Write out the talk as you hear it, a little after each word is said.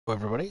Hello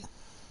everybody,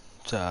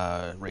 it's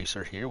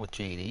Racer here with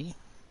JD,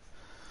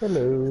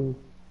 Hello.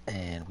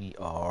 and we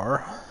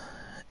are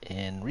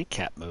in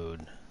recap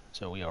mode.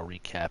 So we are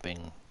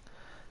recapping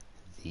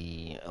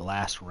the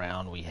last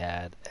round we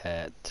had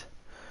at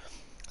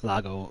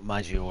Lago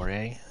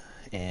Maggiore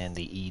and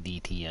the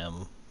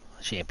eDTM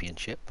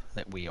championship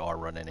that we are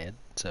running in.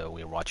 So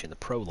we are watching the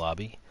pro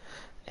lobby,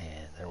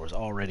 and there was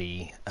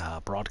already a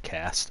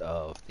broadcast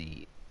of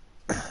the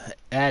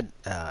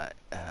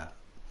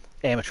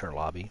amateur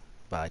lobby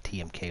by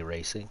TMK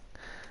Racing.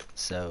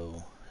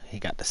 So he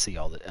got to see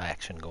all the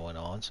action going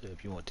on. So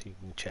if you want to, you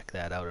can check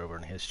that out over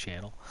on his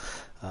channel.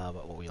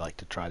 But what we like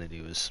to try to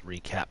do is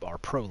recap our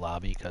pro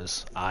lobby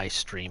because I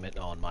stream it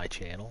on my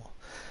channel,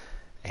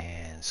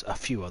 and a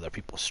few other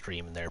people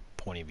stream their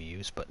point of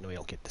views, but we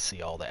don't get to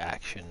see all the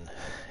action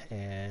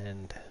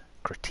and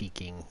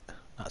critiquing.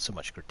 Not so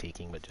much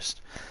critiquing, but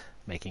just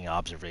making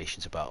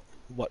observations about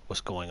what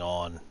was going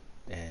on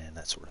and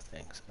that sort of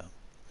thing. So,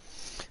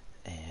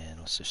 and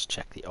let's just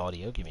check the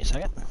audio. Give me a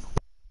second.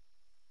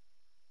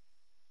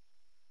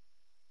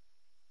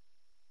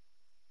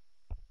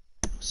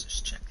 Let's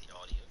just check the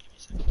audio. Give me a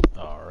second.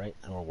 All right,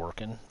 and we're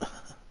working.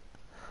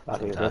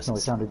 Audio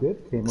definitely Sometimes, sounded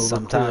good. Came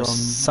over clear sometimes, on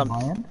some,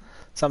 my end.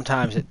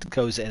 sometimes it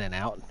goes in and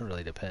out. It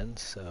really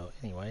depends. So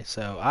anyway,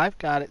 so I've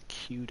got it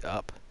queued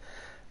up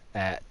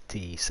at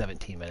the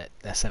 17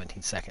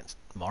 seconds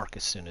mark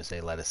as soon as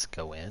they let us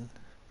go in.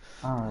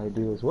 I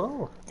do as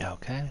well.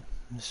 Okay,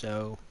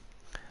 so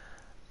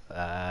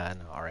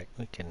all right,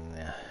 we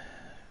can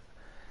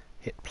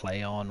hit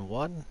play on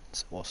one.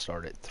 So we'll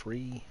start at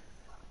 3,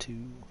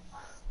 2,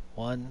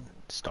 1,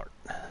 start.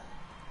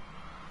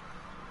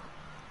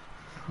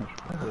 I should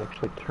probably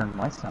actually turn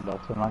my sound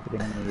off so I'm not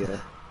getting any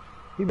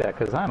feedback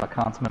because I'm a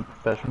consummate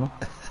professional.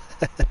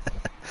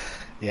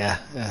 Yeah,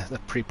 the Just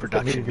got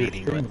pre-production muted your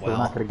meeting stream went so we're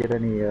not well. going to get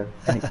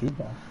any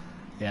feedback.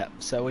 Yeah,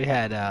 so we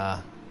had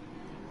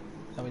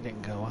we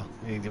didn't go well.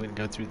 We didn't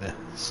go through the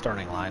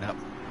starting lineup,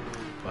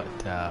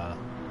 but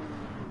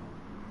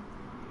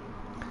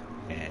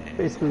and,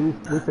 Basically,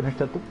 we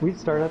finished at we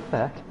started at the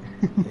back.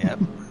 yep.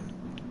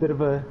 bit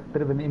of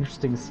an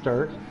interesting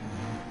start.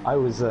 I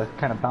was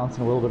kind of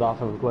bouncing a little bit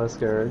off of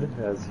Glesgard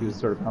as he was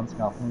sort of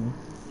bouncing off me.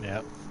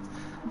 Yep.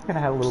 Kind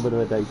of had a little bit of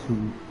a dicey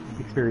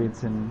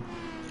experience in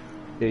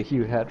the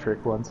Hugh hat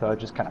trick one, so I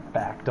just kind of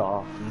backed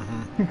off.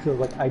 So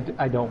like,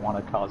 I don't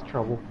want to cause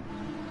trouble.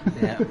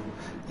 Yeah.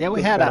 Yeah,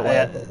 we That's had kind of why I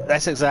a. did that.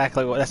 That's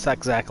exactly what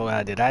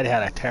I did. I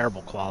had a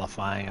terrible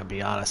qualifying. I'll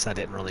be honest. I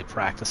didn't really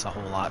practice a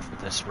whole lot for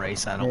this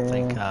race. I don't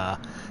think. Yeah,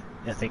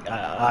 I think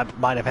I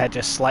might have had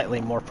just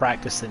slightly more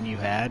practice than you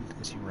had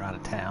because you were out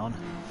of town.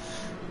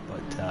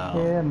 But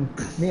yeah, and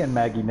me and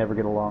Maggie never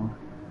get along.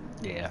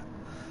 yeah.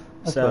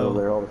 I struggle So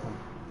there all the time.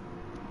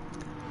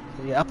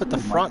 yeah, up at the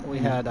Ooh, Mike. front we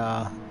had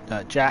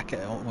Jack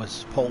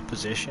was pole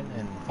position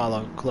and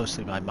followed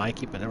closely by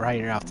Mikey. But right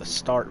here off the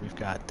start, we've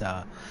got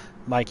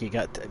Mikey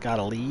got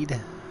a lead,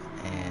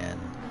 and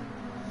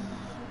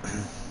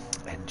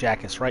and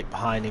Jack is right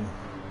behind him,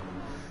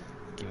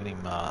 giving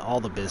him all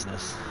the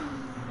business.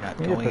 Got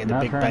Yeah, going but into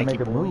not Big trying to make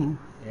Banky a Boy. move.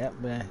 Yep,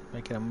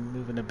 making him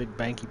move into Big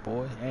Banky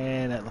Boy,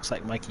 and it looks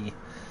like Mikey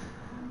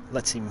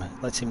lets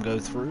him go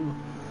through.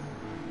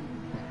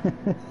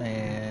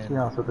 To be And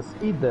honest, with the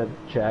speed that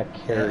Jack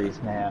yeah,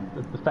 carries, man,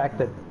 the fact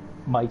that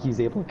Mikey's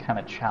able to kind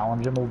of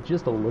challenge him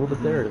just a little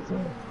bit there is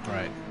a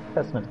right.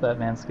 testament to that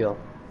man's skill.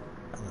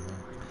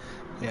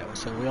 Yeah,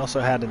 so we also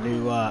had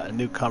a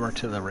newcomer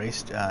to the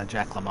race,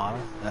 Jack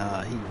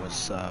LaMotta. He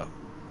was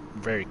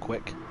very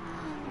quick,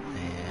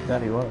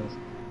 That and he was.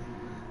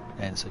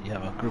 so you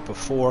have a group of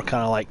four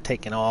kind of like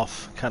taking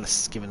off, kind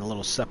of giving a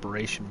little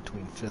separation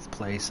between fifth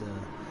place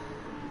and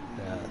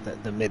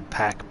the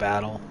mid-pack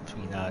battle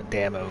between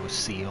Damo,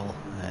 Seal,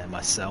 and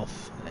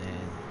myself,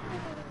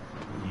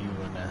 and you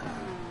and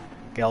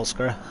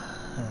Gelskra.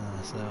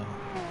 So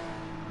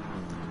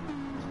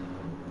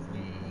we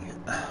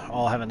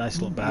all have a nice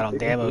little battle. Big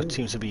Damo deal.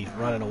 seems to be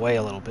running away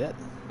a little bit,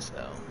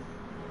 so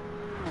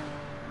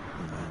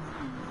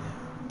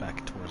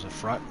back towards the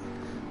front.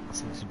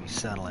 Seems to be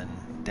settling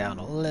down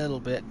a little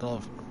bit.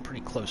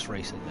 Pretty close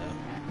racing though.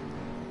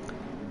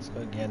 So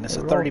again, this Yeah,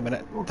 is a we're 30 all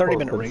minute we're 30 close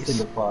minute to the race.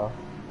 single file.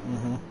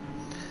 Mm-hmm.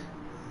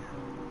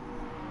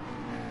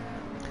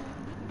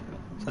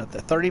 So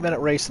the 30-minute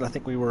race, and I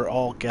think we were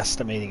all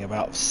guesstimating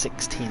about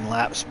 16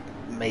 laps,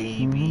 Mm-hmm.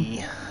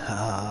 maybe.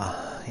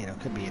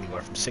 Could be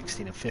anywhere from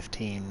 16 to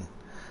 15,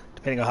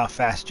 depending on how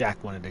fast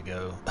Jack wanted to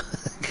go.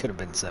 Could have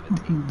been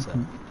 17. So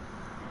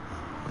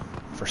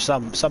for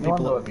some You want people,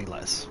 to it know would be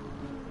less.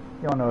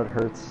 it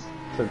hurts.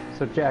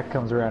 So Jack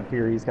comes around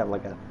here. He's got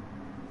like a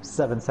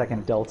 7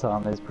 second delta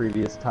on his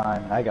previous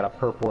time, and I got a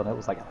purple, and it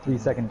was like a 3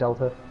 second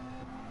delta.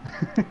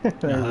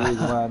 There's a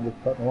reason why I'm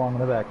just putting along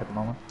in the back at the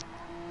moment.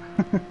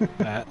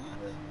 Uh,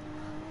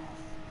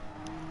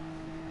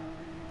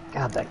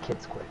 God, that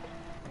kid's quick.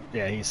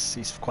 yeah,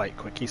 he's quite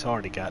quick. He's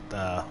already got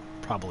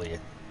probably a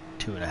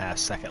 2.5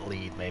 second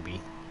lead,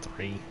 maybe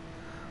 3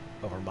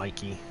 over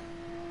Mikey.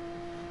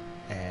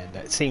 and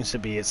it seems to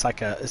be it's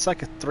like a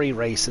 3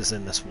 races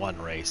in this one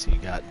race. You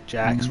got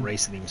Jack's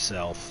racing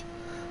himself,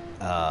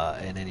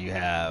 and then you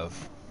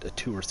have the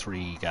 2 or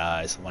 3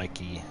 guys,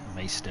 Mikey,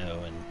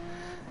 Maisto, and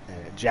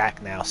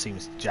Jack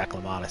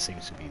LaMotta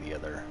seems to be the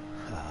other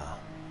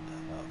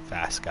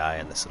fast guy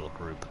in this little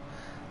group.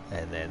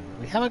 And then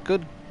we have a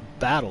good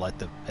battle at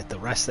the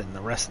rest of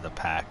the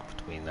pack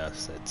between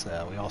us. It's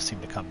we all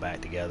seem to come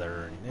back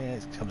together, and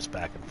it comes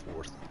back and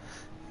forth.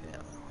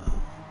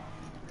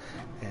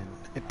 And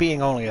it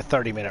being only a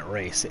 30-minute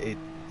race,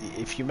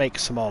 if you make a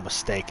small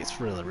mistake,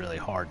 it's really, really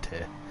hard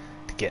to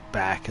get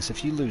back. Because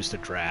if you lose the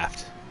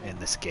draft in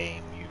this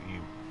game,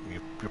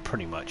 you're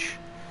pretty much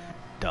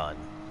done.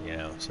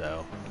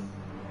 So.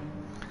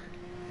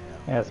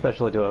 Yeah,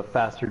 especially to a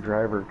faster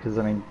driver, because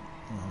I mean,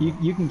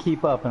 you can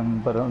keep up,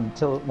 but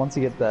once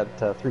you get that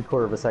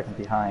 3/4 of a second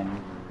behind,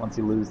 once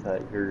you lose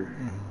that,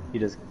 you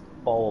just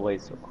fall away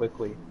so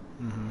quickly.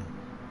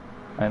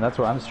 And that's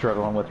what I'm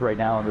struggling with right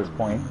now at this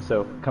point.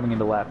 So coming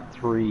into lap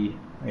 3,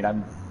 I mean,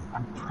 I'm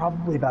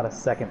probably about a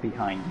second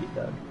behind you,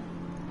 Doug,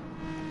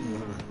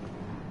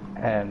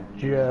 and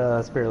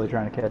just barely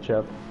trying to catch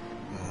up.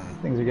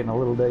 Things are getting a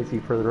little dicey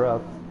further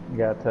up. You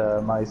got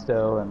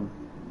Maisto and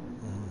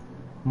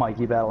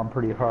Mikey battling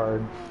pretty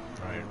hard.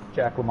 Right.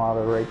 Jack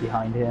LaMotta right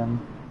behind him.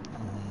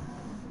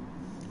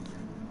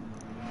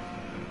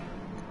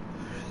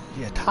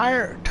 Yeah,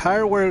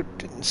 tire wear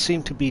didn't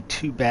seem to be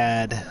too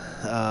bad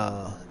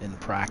in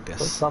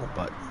practice. I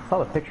saw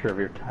the picture of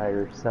your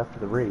tires after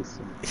the race.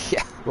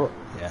 Yeah. Look.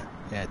 Yeah.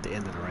 At the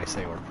end of the race,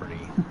 they were pretty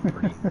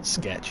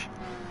sketch.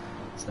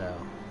 So,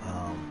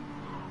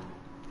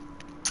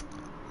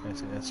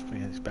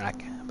 it's back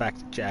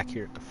to Jack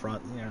here at the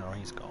front.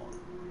 He's gone.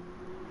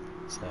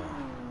 So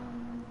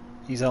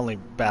he's only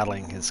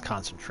battling his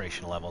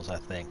concentration levels, I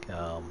think,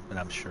 and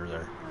I'm sure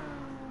they're,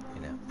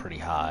 pretty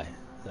high.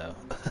 So,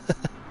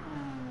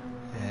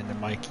 and then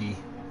Mikey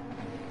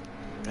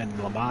and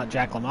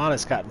Jack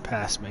LaMotta's gotten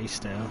past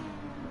Maisto.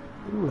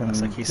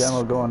 Looks like he's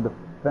Demo going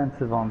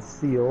defensive on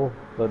Seal,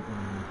 but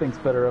thinks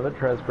better of it.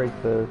 Tries to break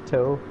the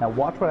toe. Now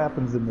watch what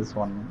happens in this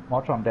one.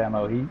 Watch on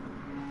Demo.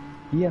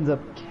 He ends up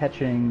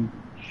catching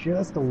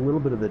just a little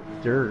bit of the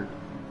dirt.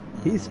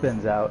 He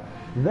spins out.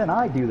 Then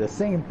I do the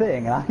same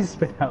thing, and I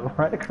spin out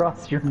right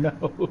across your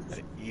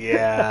nose.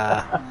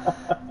 Yeah.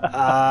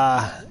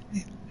 I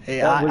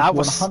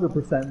was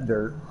 100%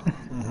 dirt.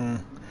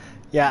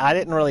 Yeah, I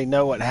didn't really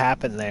know what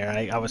happened there.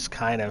 I was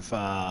kind of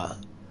I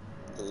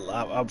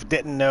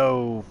didn't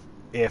know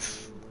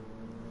if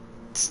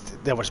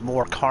there was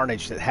more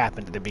carnage that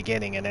happened at the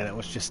beginning, and then it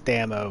was just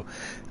Damo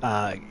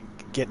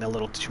getting a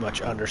little too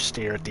much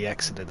understeer at the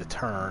exit of the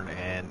turn,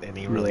 and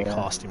he really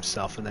cost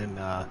himself. And then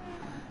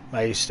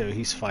Maisto,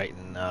 he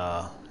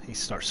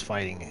starts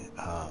fighting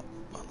a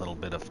little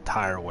bit of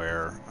tire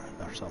wear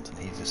or something.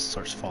 He just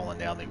starts falling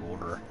down the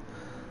order.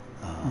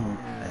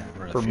 And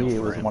really for me,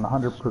 it was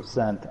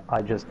 100%.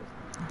 I just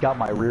got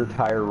my rear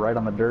tire right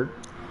on the dirt,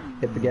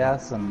 hit the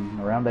gas, and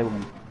around they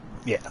went.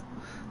 Yeah.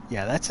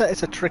 It's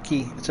a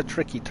tricky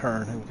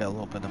turn. We've got a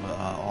little bit of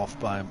off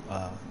by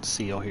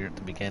Seal here at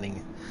the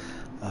beginning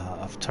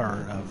of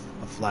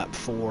lap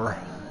 4,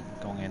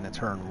 going into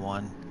turn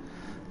 1.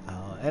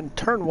 And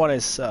turn 1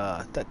 is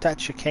that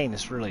chicane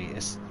is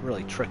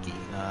really tricky.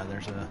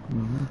 There's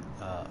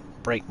a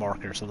brake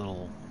marker's a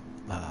little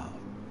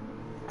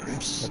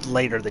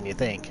later than you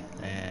think,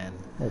 and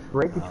it's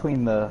right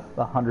between the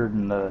 100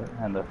 and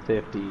the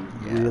 50. You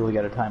really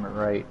got to time it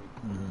right.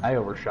 I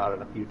overshot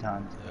it a few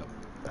times. Yep.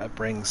 That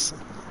brings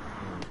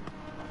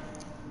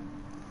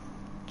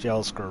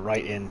Jelsker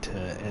right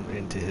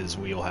into his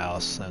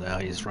wheelhouse, so now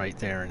he's right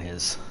there in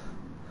his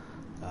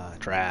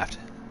draft.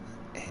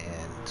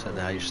 And so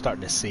now you're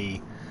starting to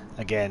see,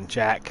 again,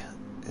 Jack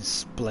has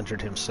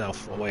splintered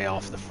himself way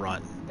off the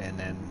front, and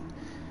then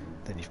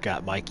you've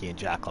got Mikey and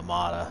Jack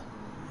LaMotta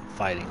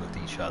fighting with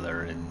each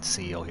other, and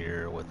Seal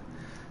here with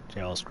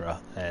Jelskra,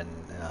 and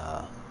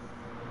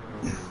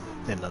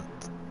then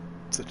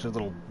such a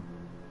little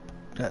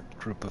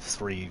group of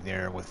 3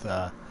 there with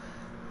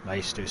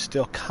Maisto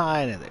still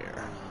kind of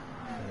there,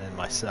 and then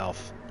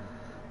myself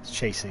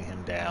chasing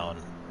him down,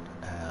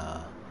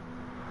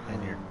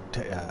 and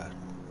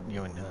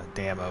you and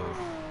Damo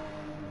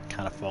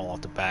kind of fall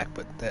off the back,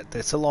 but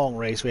that's a long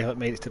race. We haven't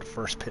made it to the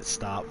first pit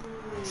stop,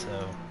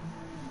 so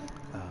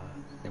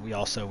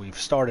and we've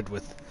started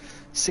with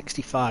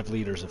 65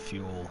 liters of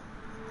fuel.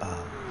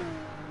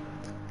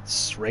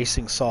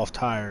 Racing soft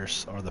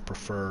tires are the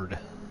preferred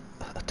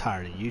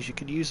tire to use. You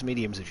could use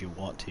mediums if you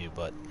want to,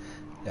 but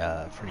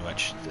pretty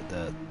much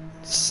the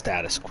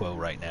status quo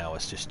right now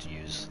is just to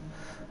use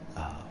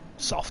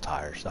soft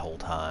tires the whole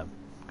time,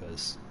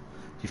 because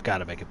you've got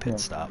to make a pit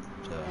stop.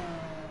 So,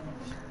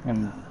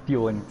 and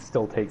fueling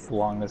still takes the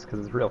longest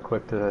because it's real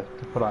quick to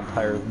put on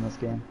tires in this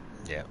game.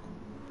 Yeah.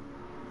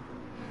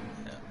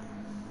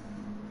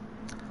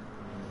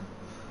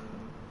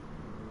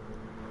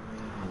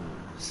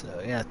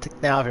 So yeah, I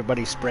think now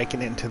everybody's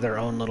breaking into their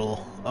own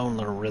little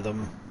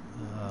rhythm.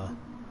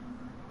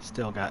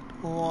 Still got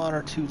 1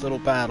 or 2 little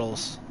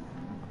battles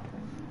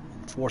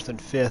fourth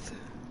and fifth,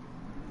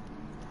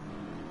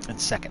 and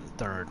second and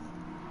third.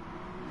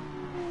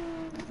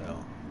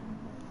 So,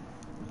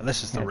 and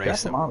this is the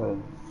race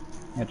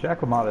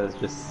Jack LaMotta is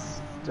just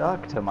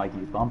stuck to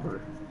Mikey's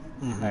bumper.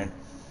 Mm-hmm.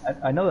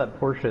 I know that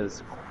Porsche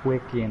is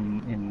quick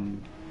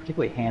in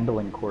particularly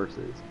handling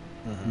courses.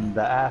 Mm-hmm.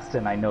 The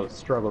Aston, I know,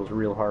 struggles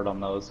real hard on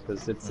those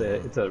because it's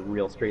a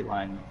real straight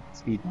line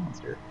speed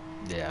monster.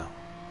 Yeah.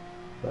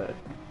 But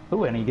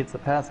and he gets the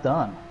pass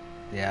done.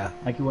 Yeah.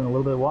 Mikey went a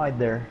little bit wide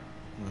there.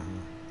 Mm-hmm.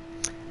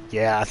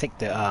 Yeah, I think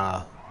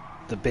the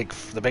big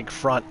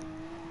front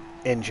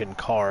engine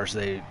cars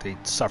they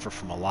suffer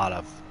from a lot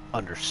of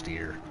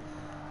understeer,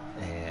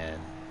 and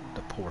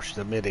the Porsche,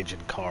 the mid-engine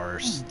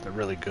cars, they're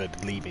really good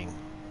leaving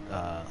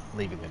the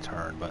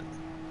turn, but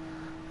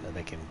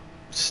they can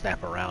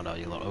snap around on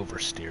you, a little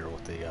oversteer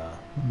with the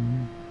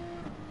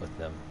with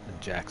them.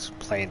 And Jack's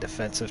playing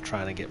defensive,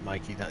 trying to get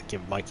not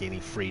give Mikey any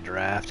free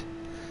draft.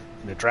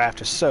 And the draft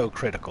is so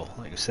critical,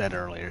 like you said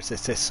earlier. It's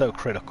just so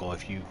critical.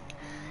 If you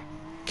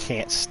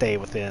can't stay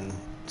within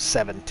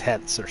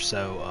 7/10 or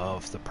so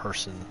of the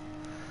person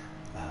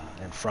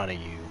in front of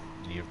you,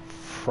 you're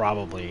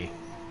probably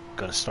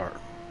going to start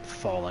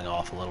falling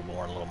off a little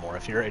more.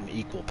 If you're at an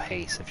equal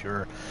pace, if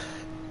you're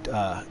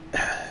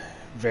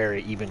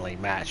very evenly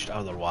matched,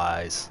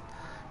 otherwise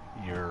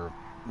you're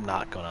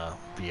not going to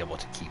be able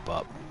to keep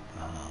up.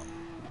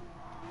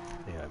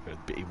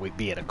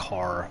 Be at a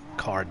car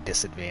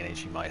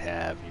disadvantage you might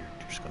have, you're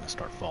just going to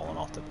start falling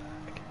off the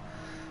back.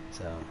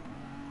 So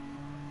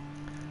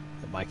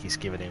Mikey's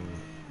giving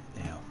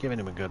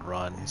him a good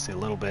run. You see a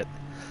little bit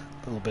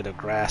of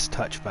grass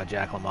touched by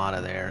Jack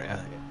LaMotta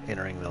there,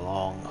 entering the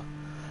long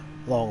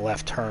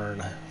left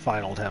turn,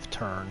 final left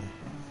turn.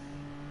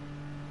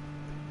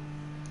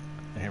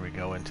 And here we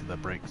go into the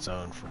brake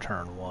zone for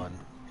turn 1,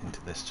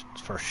 into this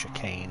first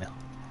chicane,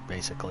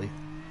 basically.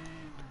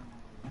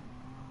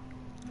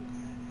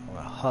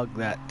 Well, hug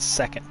that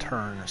second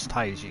turn as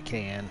tight as you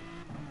can,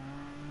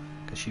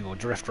 because you will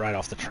drift right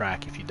off the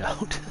track if you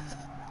don't.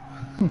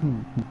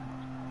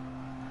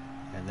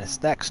 And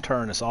this next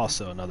turn is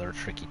also another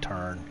tricky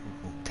turn.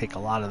 You can take a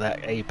lot of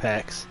that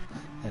apex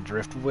and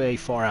drift way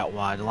far out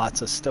wide.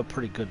 Lots of still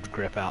pretty good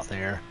grip out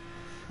there.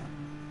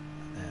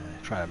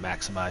 Try to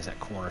maximize that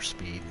corner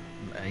speed,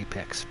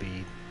 apex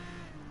speed.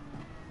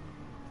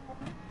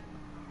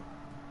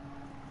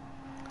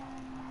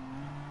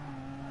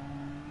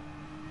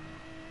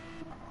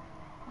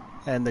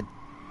 And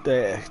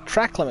the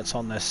track limits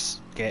on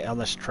this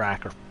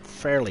track are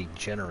fairly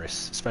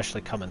generous,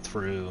 especially coming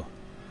through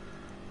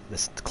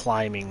this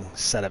climbing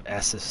set of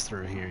S's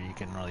through here. You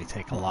can really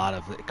take a lot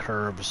of the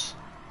curbs.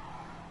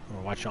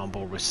 We're watching on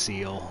board with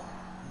Seal.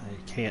 You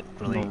can't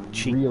really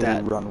cheat really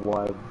that. Run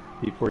wide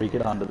before you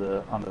get onto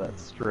that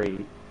straight.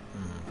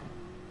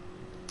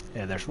 Mm-hmm.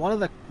 And there's one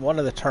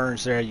of the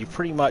turns there. You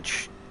pretty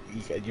much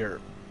your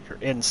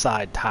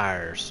inside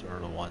tires are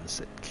the ones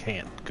that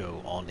can't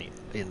go on the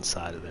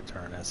inside of the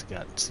turn.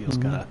 Seal's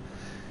got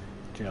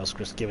Gerald's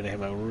just giving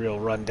him a real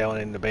run down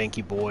in the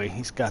Banky boy.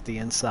 He's got the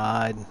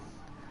inside,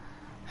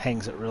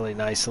 hangs it really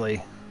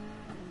nicely.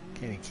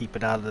 Can he keep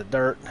it out of the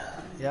dirt?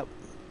 Yep.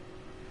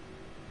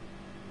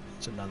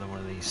 It's another one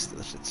of these.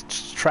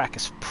 This track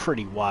is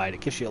pretty wide.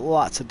 It gives you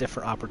lots of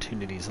different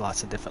opportunities,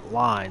 lots of different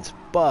lines,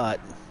 but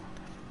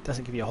it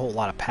doesn't give you a whole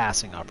lot of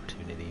passing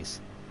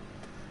opportunities.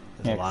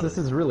 This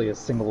is really a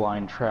single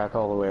line track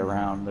all the way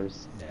around.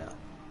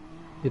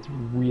 It's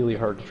really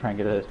hard to try and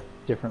get a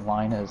different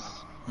line, as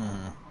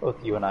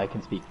both you and I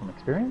can speak from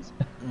experience.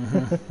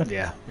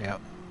 Yeah.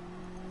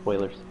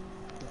 Spoilers.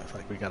 I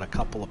think we got a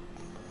couple of.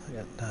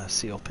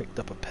 Seal picked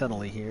up a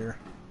penalty here.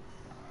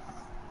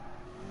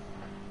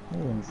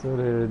 And so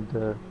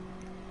did,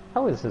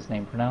 how is his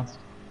name pronounced?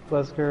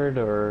 Glesgard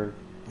or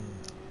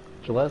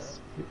Gillespie?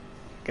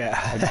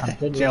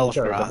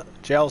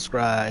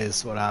 Gelsgra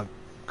is what I'm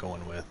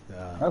going with.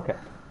 Okay.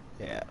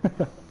 Yeah.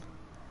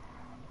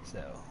 So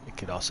it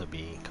could also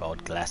be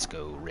called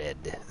Glasgow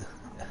Red.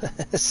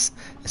 That's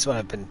what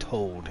I've been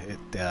told.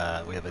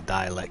 We have a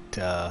dialect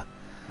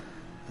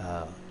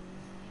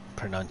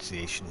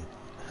pronunciation.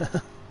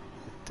 It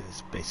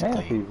is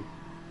basically.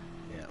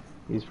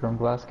 He's from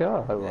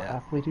Glasgow. I will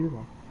happily do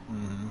that.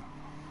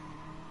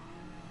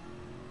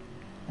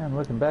 And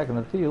looking back in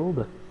the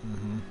field,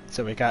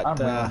 so we got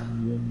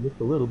just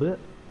a little bit.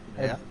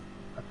 Yeah.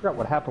 I forgot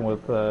what happened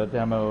with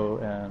Demo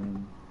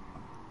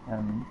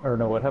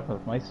what happened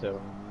with Maestro.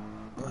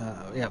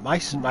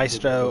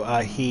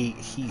 Maestro. He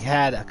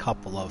had a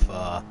couple of.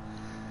 I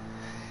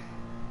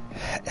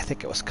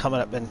think it was coming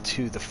up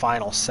into the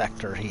final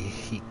sector.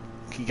 He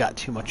got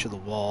too much of the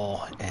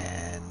wall,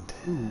 and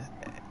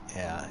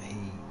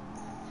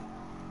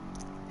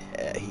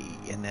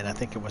and then I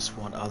think it was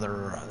one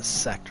other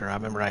sector. I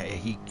remember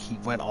he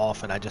went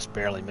off and I just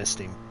barely missed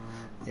him.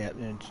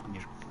 Giving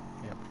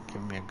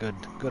me a good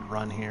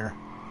run here.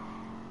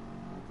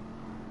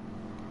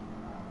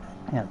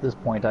 Yeah, at this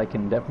point I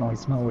can definitely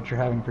smell what you're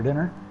having for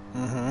dinner.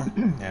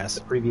 Yes.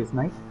 The previous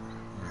night.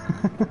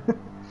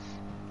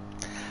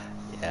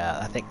 Yeah,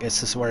 I think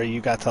this is where you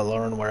got to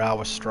learn where I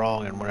was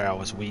strong and where I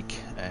was weak,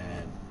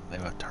 and they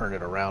would turn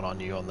it around on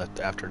you on the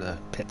after the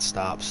pit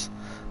stops,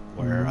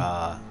 where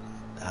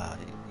Hmm.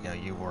 you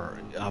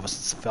know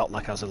felt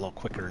like I was a little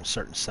quicker in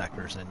certain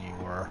sectors than you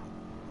were.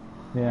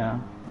 Yeah.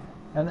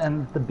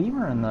 And the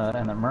Beamer and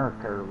the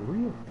Merc are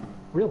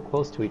real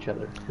close to each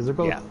other because they're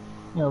both,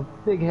 Yeah.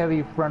 big,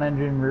 heavy front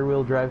engine, rear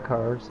wheel drive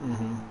cars.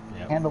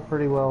 Yep. Handle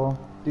pretty well.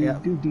 Do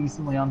Yep. do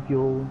decently on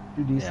fuel.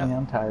 Do Yep. decently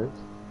on tires.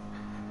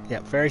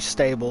 Yep. Very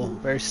stable.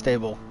 Very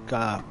stable.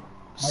 Mikey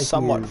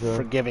Somewhat is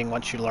forgiving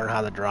once you learn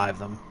how to drive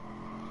them.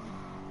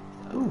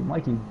 ooh,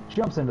 Mikey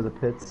jumps into the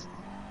pits,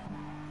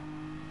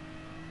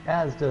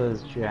 as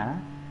does Jack.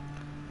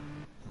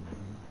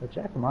 But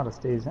Jack LaMotta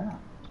stays out.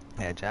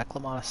 Yeah, Jack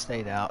LaMotta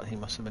stayed out. He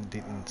must have been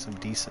getting some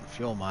decent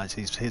fuel mileage.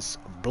 He's his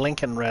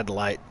blinking red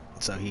light,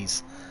 so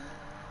he's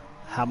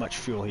how much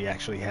fuel he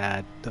actually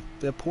had.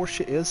 The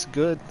Porsche is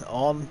good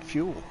on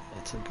fuel.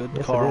 It's a good Yes,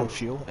 it car on is.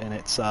 fuel, and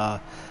it's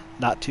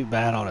not too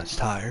bad on its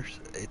tires.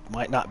 It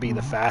might not be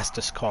the Mhm.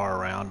 fastest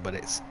car around, but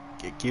it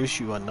gives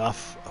you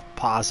enough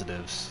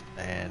positives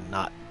and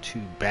not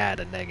too bad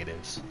of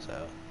negatives.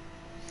 So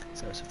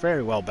it's a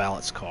very well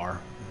balanced car.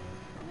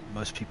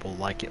 Most people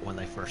like it when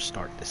they first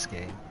start this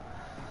game.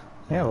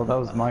 Yeah, well, And that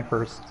was my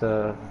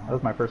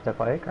first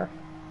FIA car.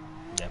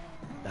 yep,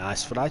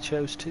 that's what I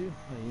chose too.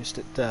 I used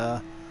it.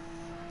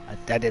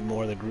 I did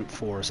more of the Group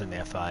 4s and the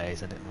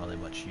FIAs. I didn't really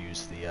much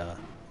use the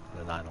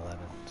 911.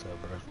 So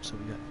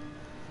we got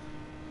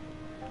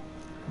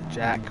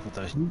Jack with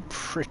a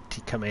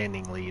pretty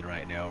commanding lead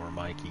right now over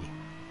Mikey.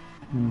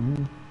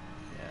 Mm-hmm.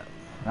 Yeah,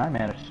 And I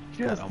managed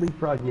to got just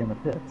leapfrog you in the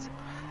pits.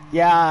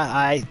 yeah.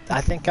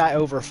 I think I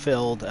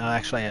overfilled.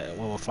 Actually,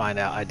 we'll find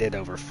out. I did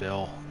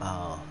overfill.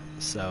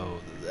 So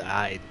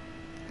I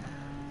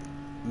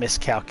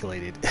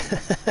miscalculated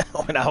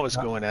when I was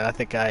Uh, going in. I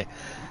think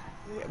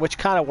which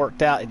kind of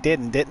worked out. It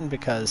didn't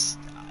because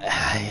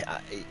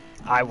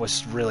I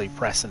was really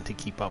pressing to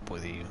keep up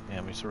with you.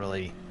 It was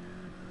really.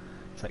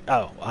 It's like,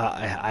 oh,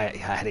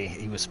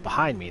 he was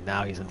behind me.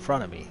 Now he's in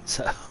front of me.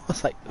 So I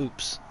was like,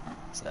 oops.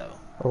 So,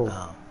 Oh,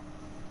 um,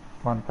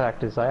 fun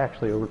fact is I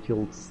actually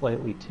overfueled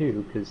slightly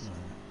too because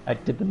I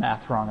did the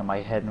math wrong in my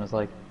head and was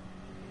like,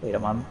 wait,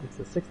 it's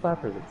the sixth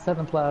lap or is it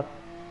seventh lap?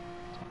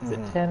 Is it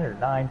mhm. 10 or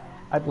 9?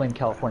 I blame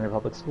California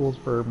Public Schools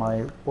for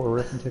my poor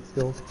arithmetic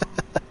skills.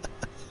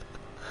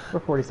 We're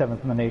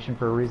 47th in the nation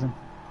for a reason.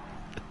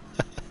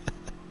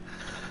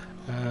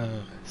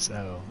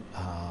 So,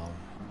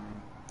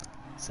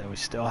 so we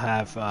still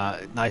have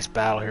a nice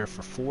battle here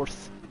for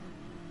fourth.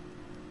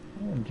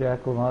 And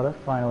Jack LaMotta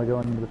finally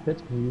going into the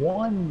pits.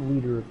 1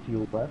 liter of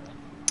fuel left.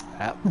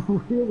 Yep.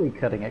 Really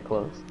cutting it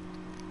close.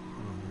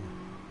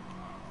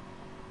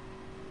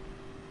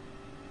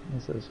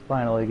 This is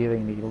finally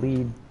giving the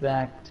lead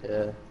back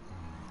to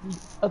the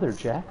other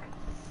Jack.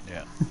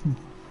 Yeah.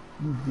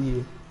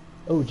 The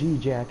OG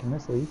Jack in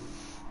this league.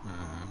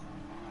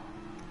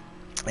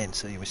 And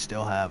so we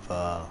still have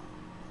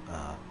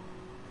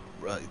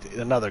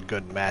another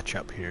good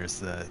matchup here is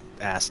the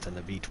Aston,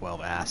 the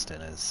V12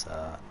 Aston is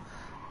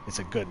it's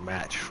a good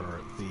match for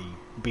the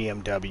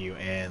BMW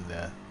and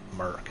the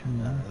Merc.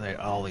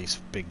 All these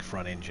big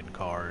front engine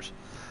cars.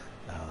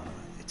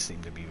 It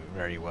seemed to be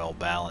very well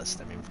balanced.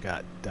 I mean, we've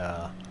got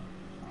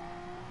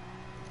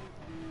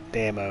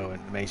Damo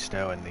and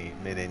Maisto in the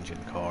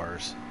mid-engine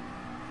cars,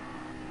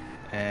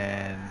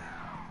 and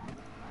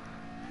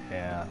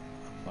yeah,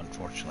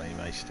 unfortunately,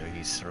 Maisto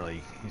he's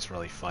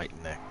really fighting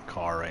that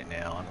car right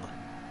now.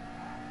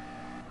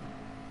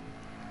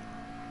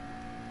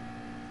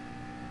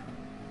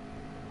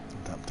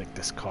 I don't think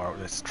this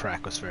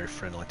track was very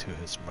friendly to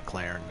his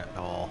McLaren at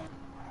all.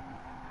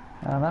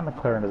 That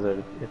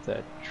McLaren it's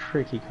a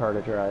tricky car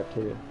to drive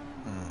too.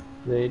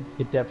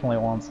 It definitely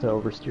wants to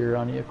oversteer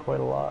on you quite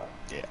a lot.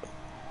 Yeah.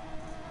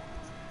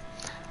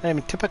 I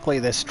mean, typically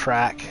this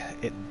track,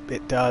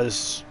 it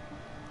does.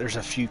 There's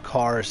a few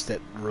cars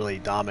that really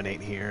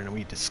dominate here, and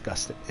we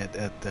discussed it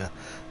at the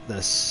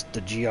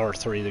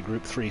GR3, the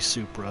Group 3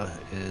 Supra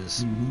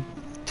is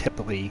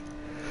typically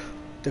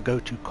the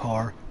go-to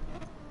car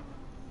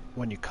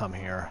when you come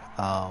here.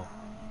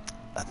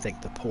 I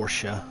think the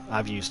Porsche,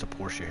 I've used a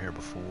Porsche here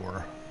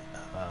before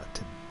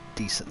to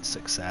decent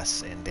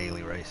success in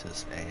daily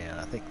races, and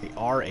I think the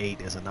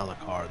R8 is another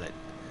car that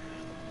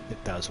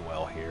does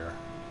well here.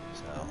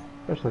 So,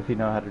 especially if you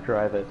know how to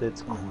drive it,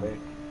 it's quick.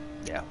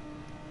 Yeah.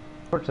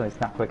 Fortunately, it's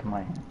not quick in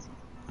my hands.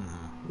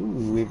 Ooh,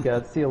 we've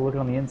got Seal looking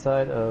on the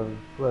inside of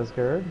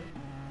Westgard.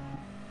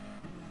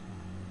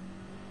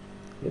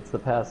 Gets the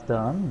pass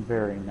done.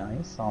 Very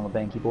nice on the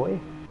Banky boy.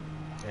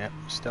 Yep,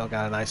 still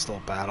got a nice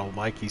little battle.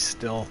 Mikey's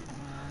still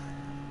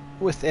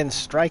within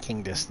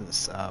striking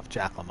distance of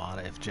Jack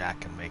LaMotta if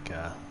Jack can make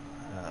a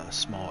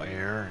small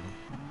error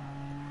and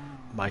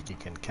Mikey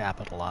can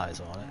capitalize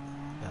on it.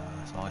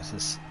 As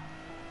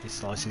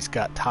long as he's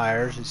got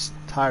tires, his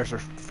tires are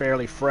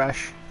fairly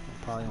fresh.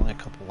 Probably only a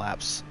couple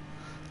laps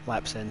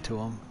into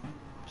them.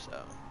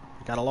 So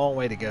we got a long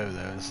way to go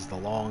though. This is the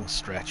long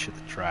stretch of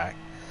the track.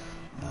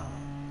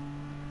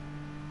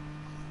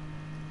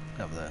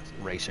 of the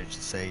race, I should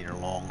say, your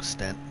long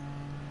stint.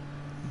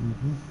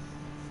 Mm-hmm.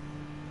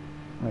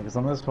 Because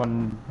on this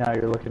one, now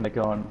you're looking at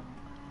going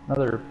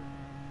another,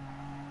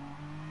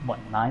 what,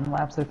 9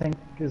 laps, I think,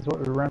 is what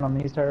we run on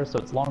these tires, so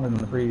it's longer than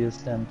the previous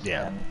stint.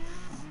 Yeah.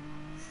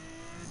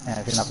 And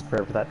if you're not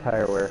prepared for that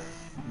tire wear.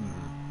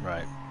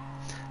 Right.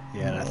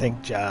 Yeah, and I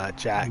think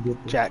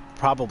Jack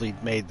probably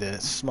made the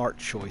smart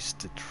choice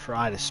to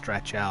try to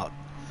stretch out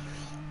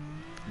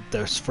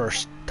those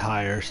first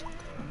tires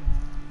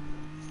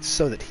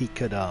so that he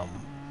could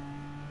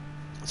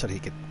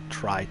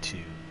try to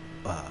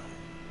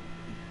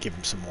give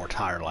him some more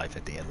tire life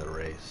at the end of the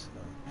race.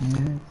 So.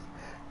 Mm-hmm.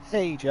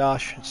 Hey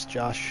Josh, it's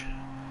Josh,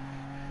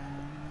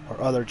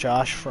 or other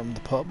Josh from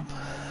the pub.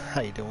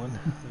 How you doing?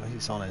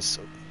 He's on his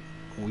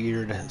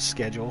weird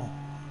schedule.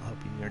 Hope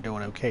you're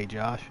doing okay,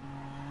 Josh.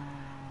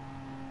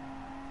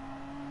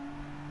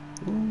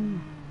 Ooh,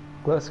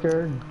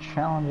 Glesker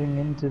challenging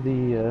into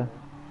the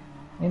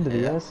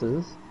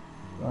S's.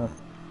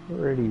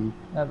 Already,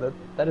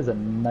 that is a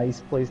nice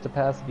place to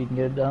pass if you can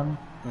get it done.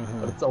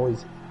 But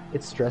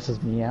it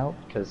stresses me out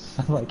because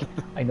I'm like,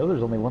 I know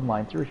there's only one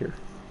line through here.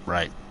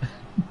 Right.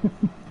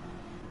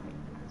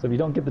 So if you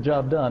don't get the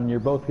job done, you're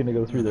both going to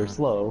go through there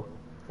slow,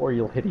 or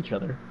you'll hit each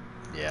other.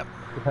 Yep.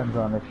 Depends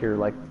on if you're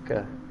like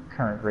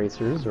current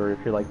racers, or if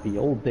you're like the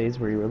old days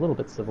where you were a little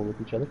bit civil with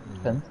each other.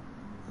 Depends.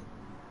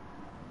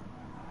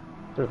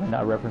 Certainly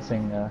not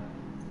referencing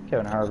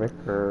Kevin Harvick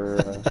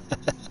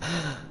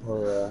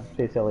or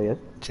Chase Elliott.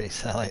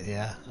 Chase Elliott,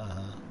 yeah.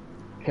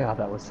 God,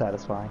 that was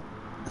satisfying.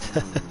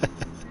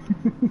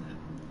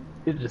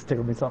 It just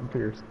tickled me something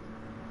fierce.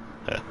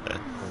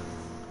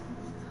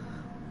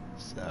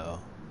 So,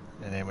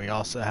 and then we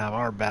also have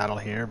our battle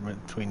here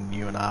between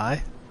you and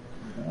I.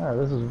 I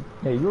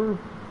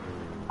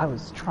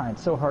was trying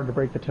so hard to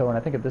break the toe, and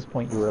I think at this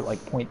point you were at like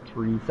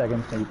 0.3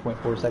 seconds, maybe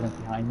 0.4 seconds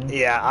behind me.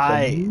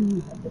 Yeah,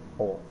 you had the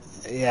pole.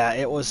 Yeah,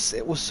 it was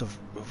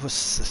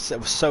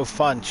so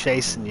fun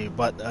chasing you,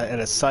 but at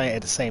the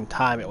same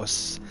time, it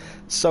was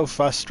so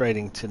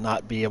frustrating to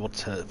not be able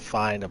to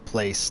find a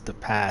place to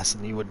pass,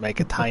 and you would make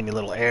a tiny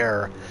little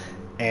error,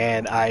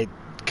 and I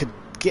could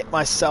get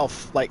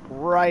myself like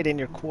right in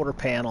your quarter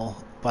panel,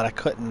 but I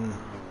couldn't.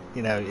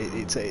 You know,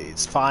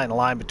 it's fine a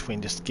line between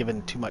just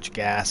giving too much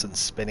gas and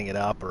spinning it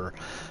up, or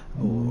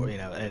you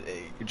know,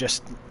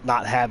 just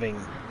not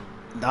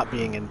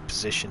being in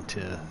position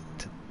to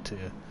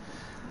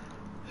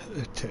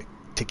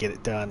get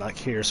it done. Like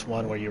here's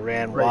one where you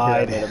ran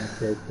wide. Here I made a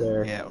mistake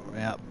there.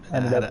 Yeah.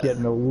 Ended up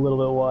getting a little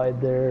bit wide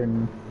there,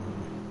 and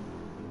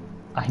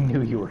I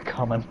knew you were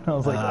coming. I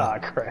was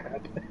like,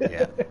 crap.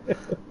 Yeah.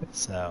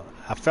 So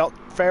I felt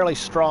fairly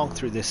strong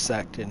through this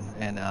section,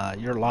 and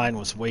your line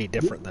was way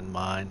different than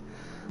mine.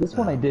 This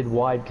one I did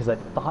wide because I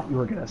thought you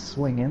were going to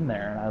swing in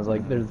there, and I was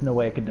like, there's no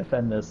way I could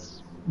defend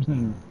this.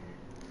 You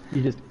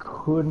just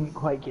couldn't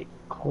quite get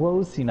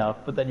close enough,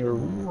 but then you were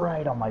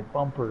right on my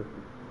bumper.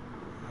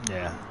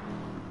 Yeah.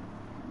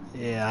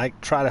 Yeah, I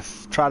try to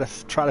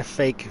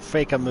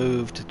fake a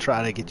move to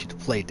try to get you to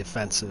play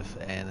defensive,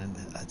 and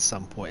at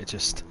some point it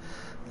just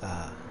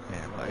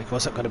it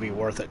wasn't going to be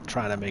worth it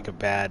trying to make a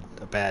bad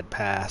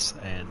pass,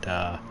 and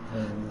I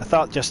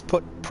thought just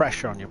put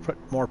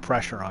more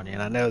pressure on you,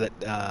 and I know that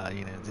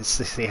just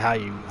to see how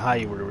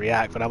you would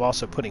react, but I'm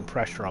also putting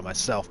pressure on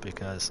myself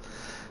because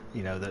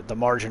the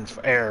margin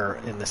for error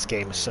in this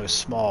game is so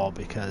small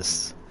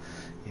because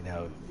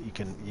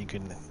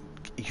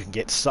you can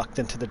get sucked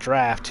into the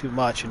draft too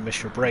much and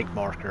miss your brake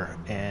marker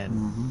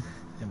and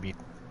be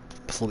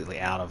completely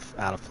out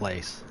of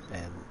place.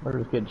 And or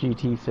just get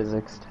GT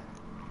physics.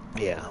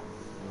 Yeah.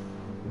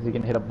 You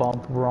can hit a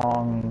bump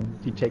wrong,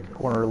 you take a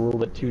corner a little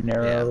bit too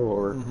narrow,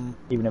 or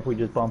even if we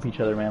just bump each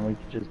other, man, we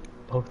could just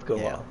both go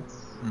off.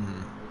 It's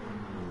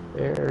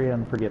very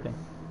unforgiving.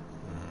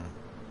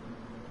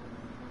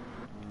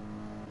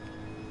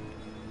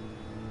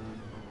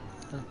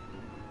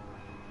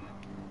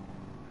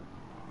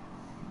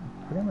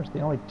 Pretty much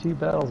the only two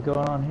battles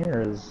going on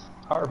here is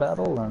our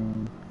battle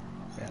and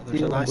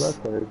there's a nice.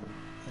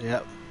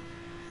 Yep.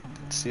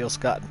 Seal's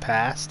gotten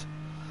past.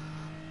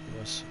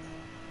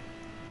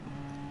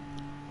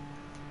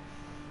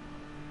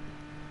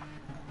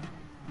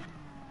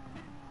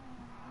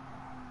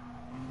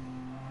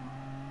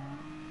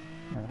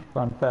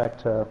 Fun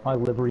fact, my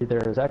livery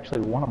there is actually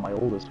one of my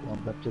oldest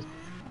ones. I've just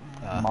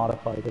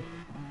modified it.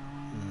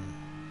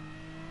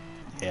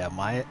 Yeah,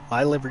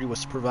 my livery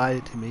was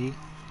provided to me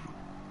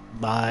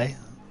by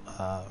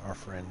our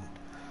friend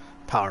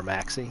Power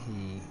Maxi.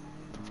 He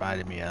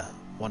provided me a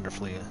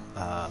wonderfully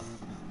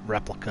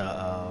replica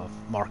of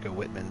Marco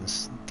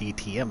Whitman's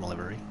DTM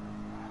livery.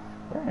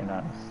 Very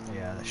nice.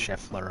 Yeah, the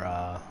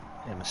Scheffler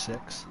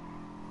M6.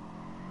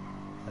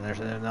 And there's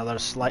another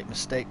slight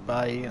mistake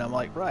by you, and I'm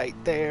like, right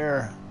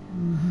there.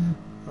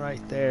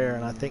 Right there,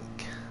 and I think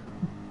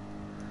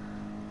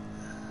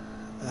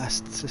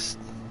that's just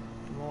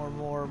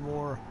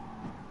more.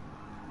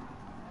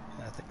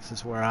 I think this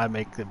is where I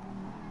make the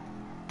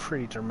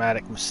pretty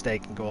dramatic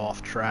mistake and go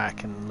off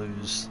track and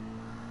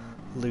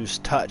lose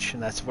touch,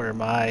 and that's where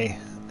my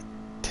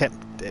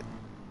attempt at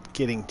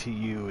getting to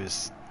you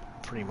is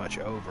pretty much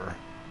over.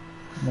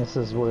 This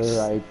is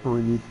where I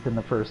breathed in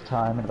the first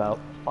time in about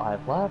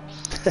 5 laps.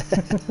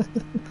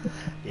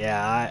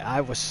 Yeah,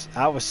 I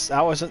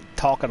wasn't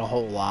talking a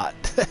whole lot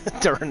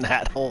during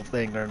that whole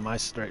thing during my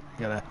straight.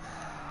 Got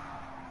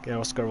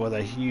Oscar with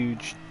a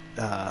huge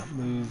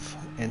move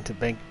into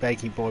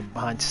banking boy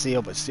behind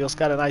Steele, but Steele's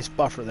got a nice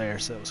buffer there,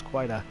 so it was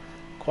quite a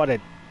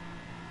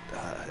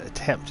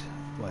attempt.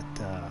 But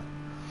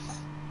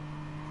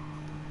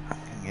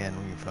again,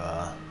 we've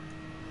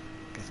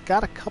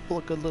got a couple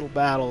of good little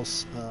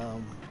battles.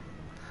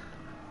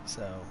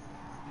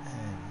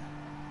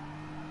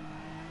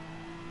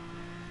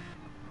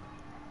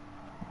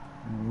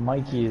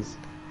 Mikey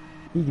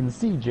he can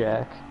see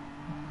Jack.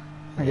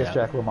 I guess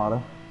Jack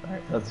LaMotta.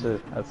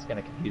 That's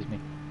gonna confuse me.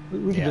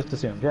 We can just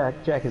assume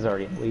Jack is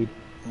already in the lead.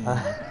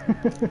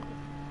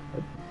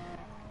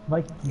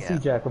 Mike can see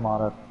Jack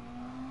LaMotta.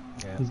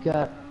 Yeah. He's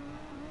got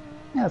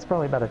it's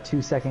probably about a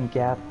 2-second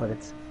gap, but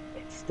it's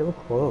still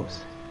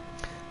close.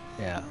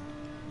 Yeah.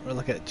 We're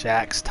looking at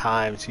Jack's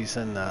times. He's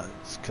in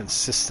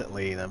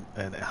consistently in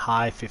a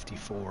high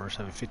 54s,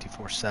 I mean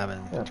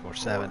 54.7,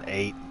 54.7,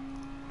 8,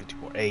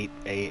 54.8,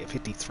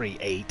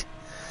 53.8.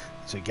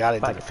 So he got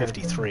into the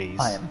 53s.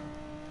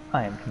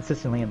 I am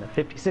consistently in the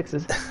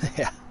 56s.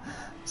 Yeah.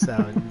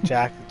 So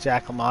Jack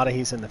LaMotta,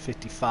 he's in the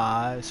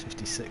 55s,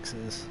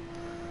 56s.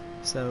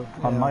 So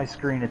on my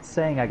screen, it's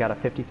saying I got a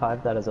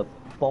 55. That is a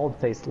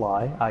bald-faced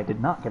lie. I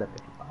did not get a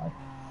 55.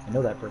 I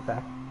know that for a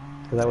fact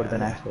because I would have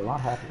been actually a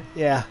lot happier.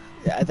 Yeah,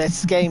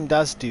 this game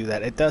does do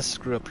that. It does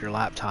screw up your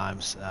lap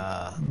times,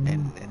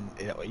 and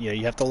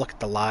you have to look at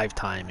the live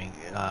timing.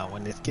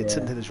 When it gets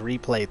into this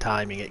replay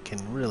timing, it can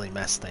really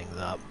mess things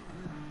up.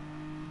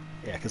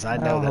 Yeah, because I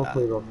know that.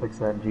 Hopefully they'll fix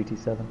that in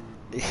GT7.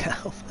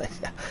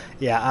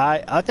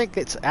 Yeah, I think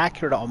it's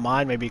accurate on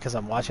mine, maybe because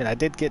I'm watching. I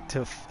did get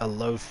to a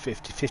low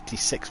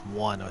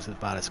 56.1 was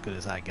about as good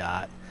as I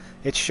got.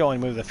 It's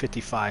showing me the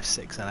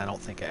 55.6, and I don't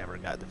think I ever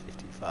got the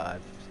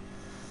 55.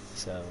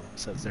 So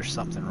there's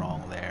something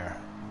wrong there.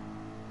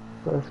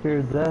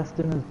 Busker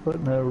Zaston is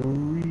putting a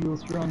real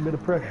strong bit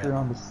of pressure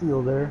on the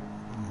seal there.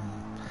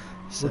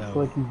 So, looks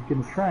like he's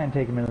going to try and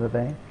take him into the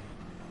bank.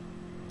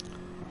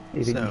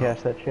 If he can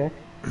cash that check.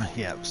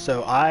 Yeah,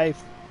 so I've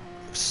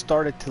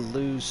started to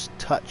lose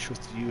touch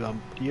with you.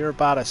 You're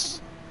about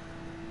as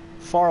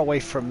far away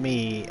from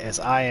me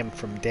as I am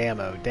from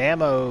Damo.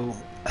 Damo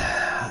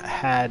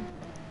had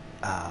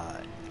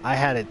I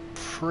had a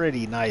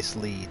pretty nice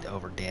lead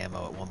over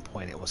Damo at one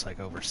point. It was like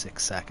over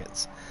 6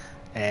 seconds.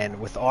 And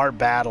with our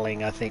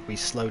battling, I think we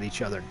slowed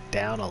each other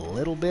down a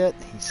little bit.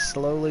 He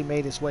slowly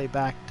made his way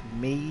back to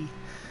me.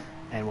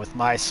 And with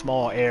my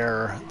small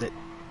error that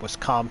was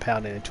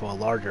compounded into a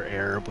larger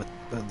error with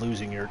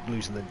losing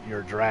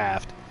your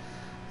draft,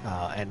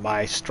 and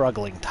my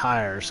struggling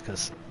tires,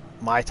 because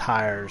my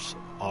tires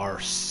are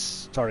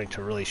starting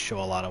to really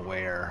show a lot of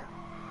wear.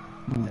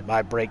 And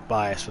my brake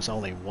bias was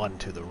only 1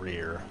 to the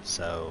rear,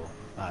 so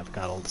I've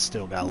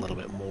still got a little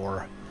bit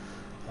more.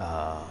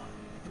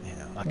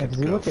 I could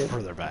go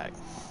further back.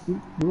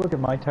 You look at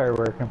my tire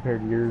wear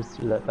compared to yours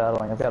through that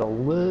battling. I've got a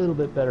little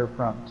bit better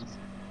front.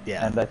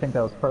 Yeah. And I think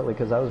that was partly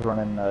because I was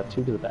running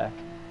 2 to the back.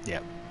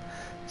 Yep.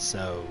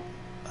 So,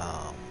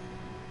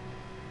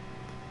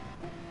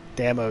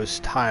 Damo's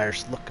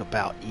tires look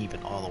about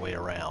even all the way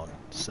around.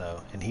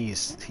 So, and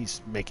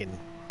he's making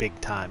big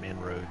time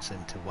inroads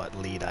into what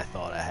lead I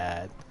thought I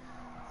had.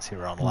 So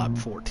we're on lap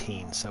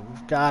 14. So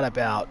we've got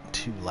about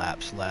 2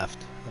 laps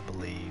left, I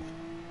believe.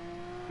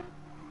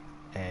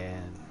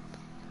 And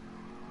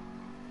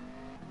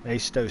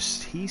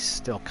Mastos, he's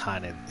still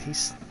kind of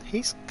he's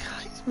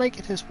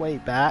making his way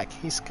back.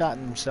 He's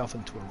gotten himself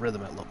into a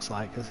rhythm, it looks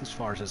like, as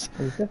far as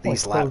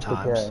these lap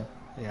times.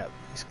 Yeah,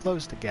 he's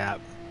closed the gap.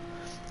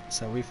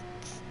 So we've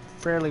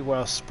fairly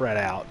well spread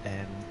out,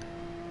 and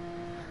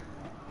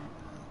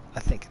I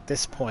think at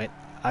this point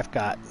I've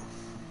got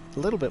a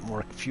little bit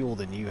more fuel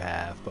than you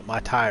have, but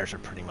my tires are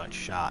pretty much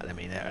shot. I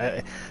mean,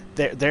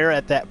 they're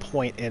at that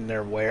point in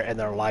their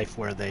life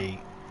where they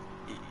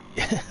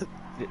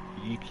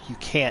you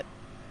can't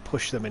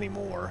push them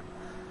anymore.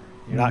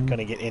 You're not going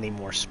to get any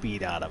more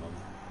speed out of them,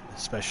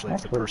 especially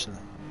if the person.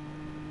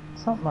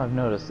 Something I've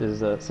noticed is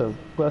so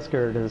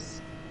Wesker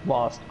has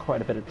lost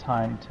quite a bit of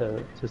time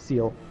to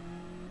Seal.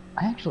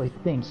 I actually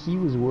think he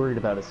was worried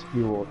about his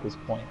fuel at this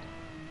point.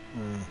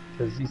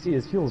 Because you see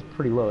his fuel's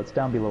pretty low. It's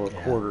down below a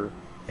quarter.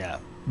 Yeah.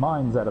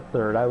 Mine's at a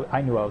third.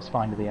 I knew I was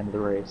fine to the end of the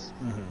race.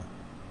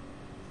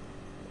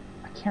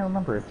 I can't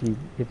remember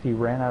if he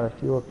ran out of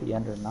fuel at the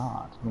end or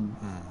not. I mean,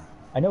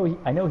 I know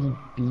he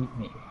beat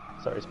me.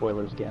 Sorry,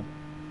 spoilers again.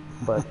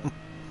 But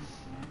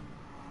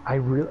I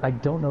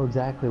don't know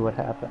exactly what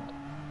happened.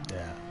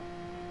 Yeah.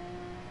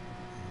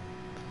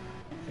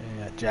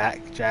 Yeah,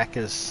 Jack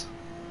has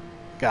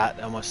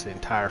got almost the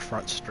entire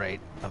front straight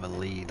of a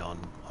lead on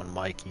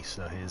Mikey,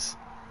 so he's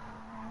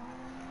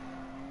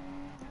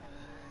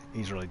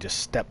really just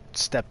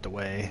stepped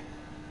away,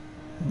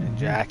 and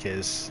Jack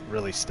has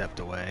really stepped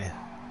away.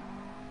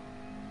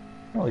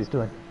 Well, he's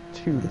doing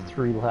 2 to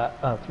 3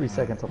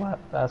 seconds a lap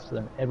faster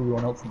than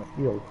everyone else in the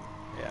field.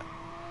 Yeah.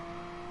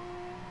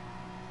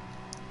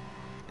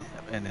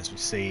 And as we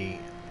see,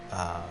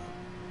 I've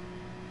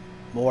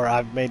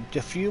made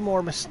a few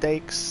more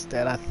mistakes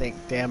that I think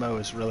Damo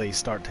is really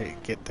starting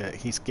to get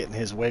he's getting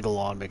his wiggle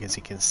on, because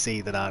he can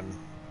see that I'm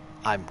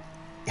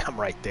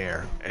right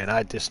there, and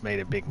I just made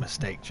a big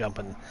mistake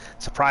jumping.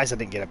 Surprised I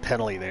didn't get a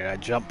penalty there. I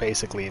jumped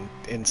basically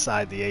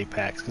inside the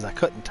apex because I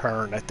couldn't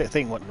turn. That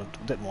thing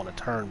didn't want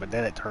to turn, but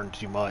then it turned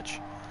too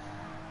much.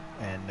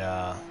 And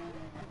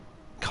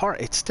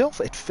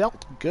it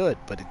felt good,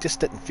 but it just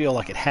didn't feel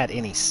like it had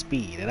any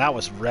speed. And I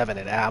was revving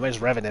it out. I was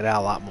revving it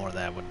out a lot more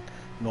than I would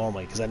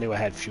normally, because I knew I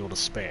had fuel to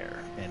spare,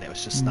 and it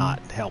was just not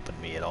helping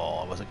me at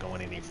all. I wasn't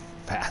going any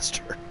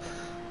faster.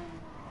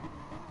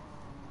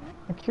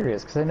 I'm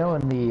curious, because I know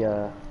in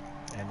the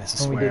And this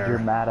is when we where did your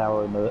Mad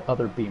Hour and the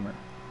other Beamer,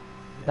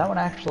 that one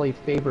actually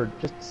favored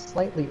just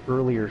slightly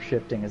earlier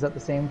shifting. Is that the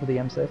same for the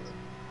M6?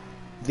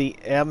 the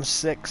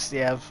M6,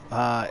 yeah,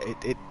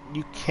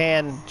 you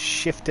can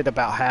shift it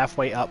about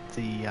halfway up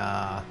the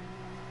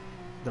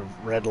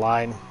red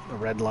line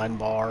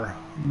bar,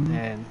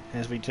 and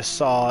as we just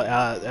saw,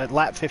 at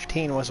lap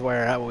 15 was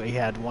where we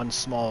had one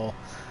small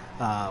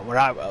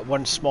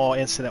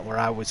incident where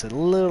I was a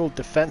little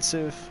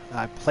defensive.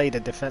 I played a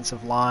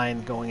defensive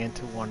line going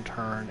into one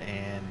turn,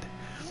 and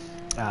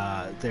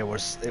it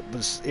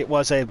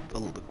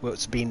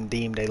was being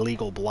deemed a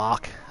legal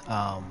block,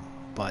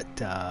 but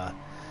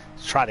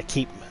try to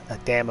keep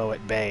Damo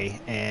at bay,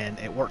 and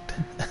it worked.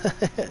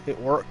 It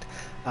worked.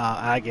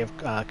 I give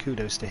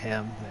kudos to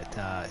him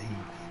that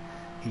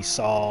he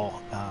saw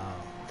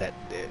that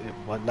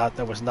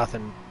there was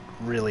nothing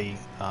really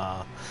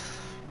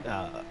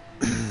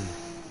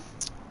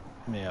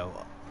no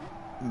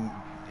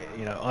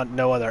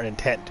other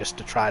intent, just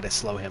to try to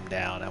slow him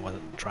down. I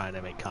wasn't trying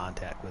to make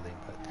contact with him,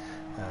 but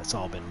it's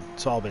all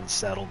been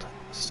settled.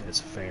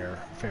 It's fair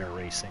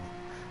racing.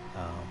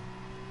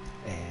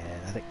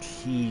 And I think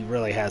he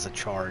really has a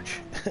charge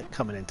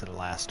coming into the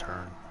last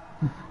turn.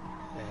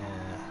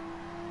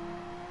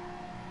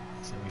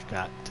 So we've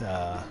got,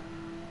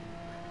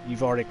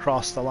 you've already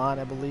crossed the line,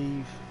 I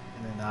believe,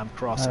 and then I'm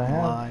crossing the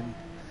line.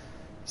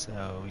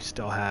 So we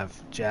still have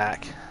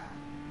Jack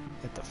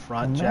at the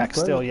front. Jack's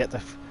still yet to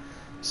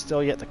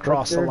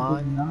cross the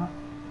line.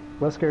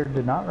 Wesker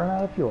did not run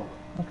out of fuel.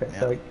 Okay, yeah.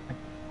 So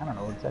I don't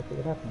know exactly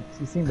what happened.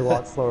 He seemed a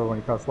lot slower when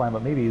he crossed the line,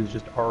 but maybe he was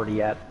just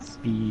already at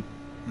speed.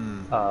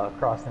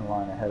 Crossing the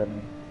line ahead of me.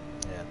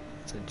 Yeah.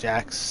 So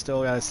Jack's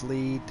still got his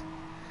lead.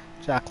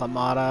 Jack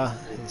LaMotta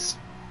is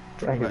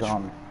Jack is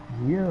on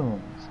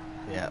fumes.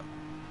 Yeah.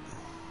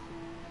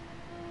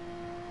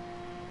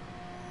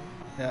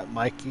 Yeah,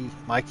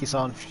 Mikey's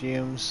on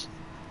fumes.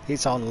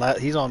 He's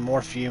on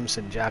more fumes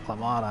than Jack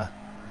LaMotta.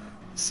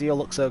 Seal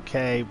looks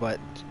okay, but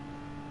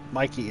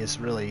Mikey is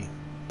really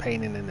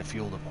paining in the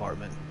fuel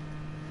department.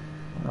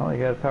 Well, you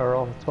got to power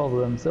all 12 of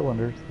them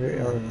cylinders. They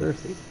are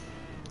thirsty.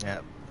 Yeah.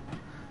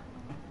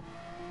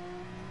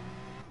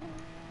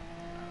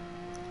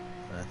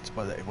 That's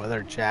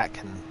whether Jack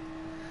can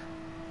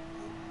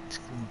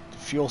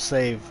fuel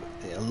save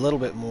a little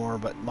bit more,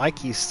 but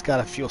Mikey's got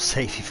to fuel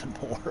save even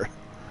more.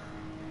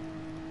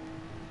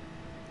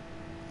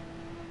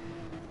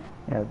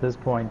 Yeah, at this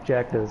point,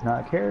 Jack does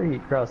not care. He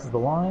crosses the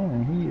line,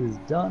 and he is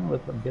done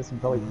with, I'm guessing,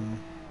 probably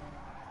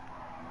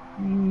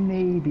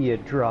maybe a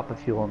drop of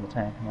fuel in the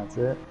tank, and that's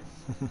it.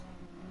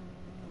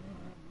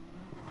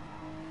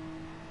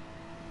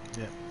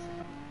 Yeah.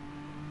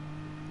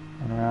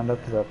 And around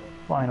up to the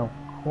final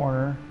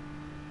corner.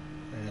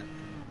 Yeah.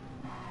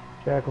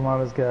 Jack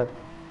LaMotta's got,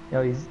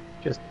 he's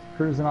just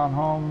cruising on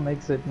home,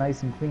 makes it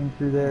nice and clean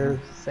through there.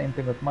 Same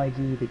thing with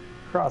Mikey. They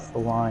cross the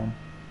line.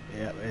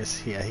 Yeah,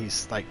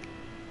 he's like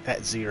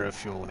at zero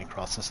fuel when he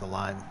crosses the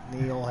line.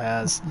 Neil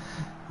has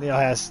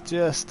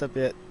just a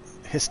bit.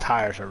 His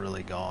tires are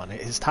really gone.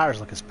 His tires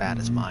look as bad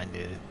as mine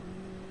did.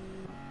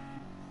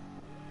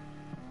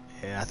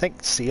 Yeah, I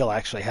think Seal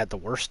actually had the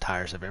worst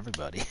tires of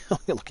everybody.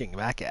 Looking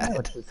back at it,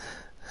 which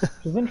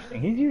is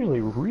interesting. He's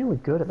usually really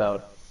good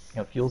about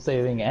fuel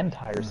saving and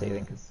tire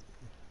saving. Because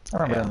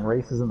I remember in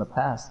races in the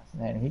past,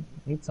 man,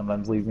 he'd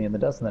sometimes leave me in the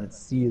dust, and then I'd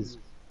see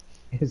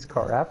his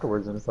car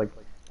afterwards, and it's like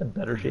in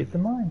better shape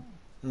than mine.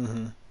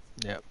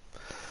 Yep.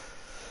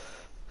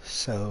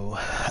 So,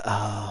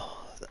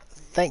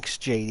 thanks,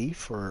 JD,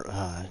 for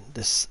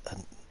this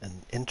an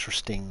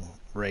interesting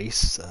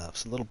race.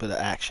 It's a little bit of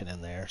action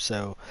in there.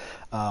 So,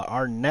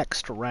 our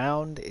next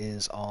round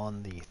is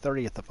on the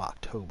 30th of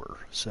October.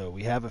 So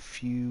we have a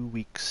few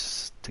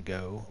weeks to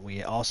go.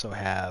 We also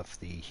have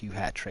the Hugh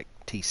Hattrick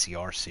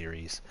TCR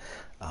Series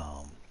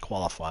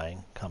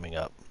qualifying coming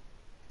up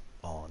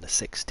on the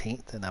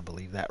 16th, and I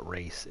believe that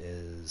race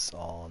is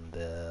on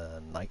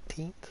the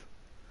 19th.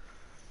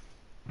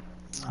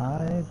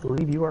 I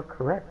believe you are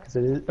correct. 'Cause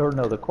it is, or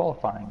no, the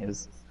qualifying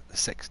is the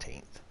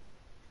 16th.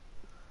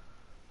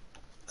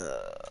 Is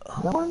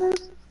that what it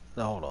is?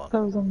 No, hold on.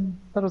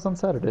 That was on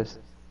Saturdays.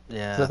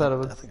 Yeah, So I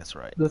think that's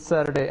right. This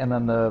Saturday, and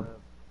then the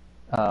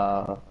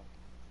I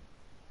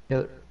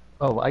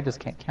just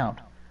can't count.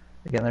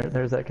 Again,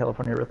 there's that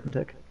California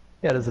arithmetic.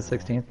 Yeah, it is the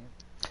 16th.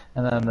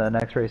 And then the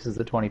next race is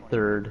the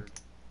 23rd.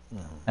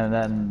 And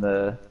then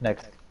the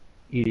next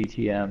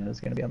eDTM is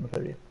going to be on the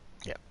 30th.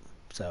 Yep.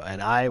 So,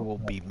 and I will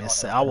be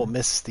I will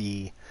miss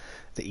the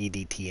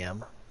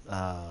eDTM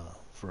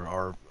for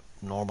our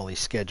normally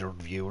scheduled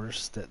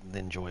viewers that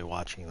enjoy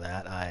watching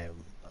that. I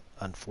am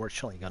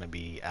unfortunately going to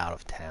be out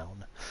of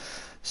town,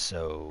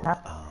 so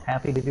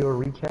Happy to do a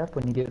recap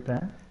when you get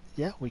back.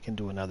 yeah, we can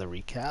do another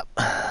recap.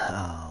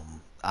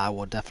 I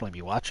will definitely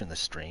be watching the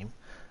stream.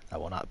 I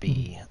will not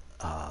be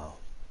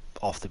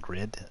off the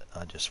grid.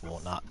 I just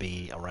will not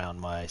be around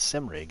my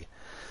sim rig.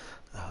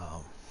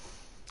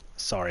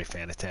 Sorry,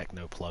 Fanatec,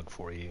 no plug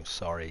for you.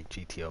 Sorry,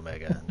 GT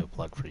Omega, no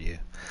plug for you.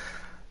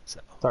 So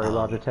sorry,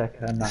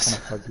 Logitech, I'm not going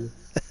to plug you.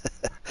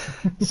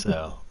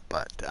 So,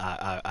 but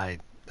I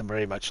am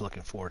very much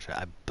looking forward to it.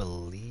 I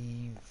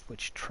believe,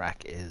 which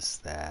track is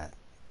that?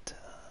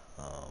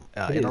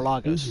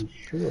 Interlagos.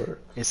 Sure.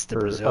 It's the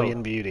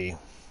Brazilian Beauty.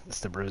 It's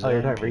the You're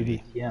Brazilian talking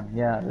Beauty. eDTM.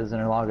 Yeah, it is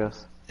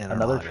Interlagos.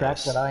 Another track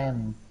that I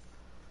am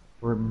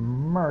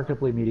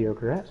remarkably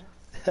mediocre at.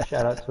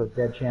 Shout out to a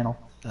dead channel.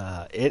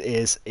 It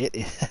is.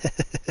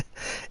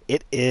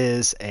 It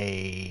is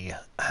a.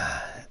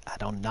 I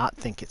do not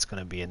think it's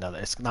going to be another.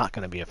 It's not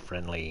going to be a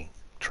friendly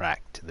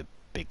track to the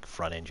big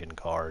front engine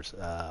cars.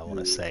 I want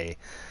to say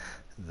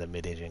the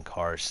mid engine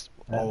cars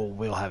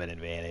will have an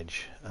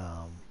advantage.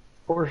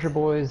 Porsche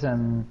boys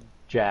and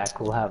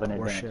Jack will have an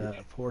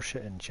advantage.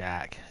 Porsche and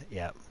Jack.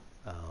 Yep.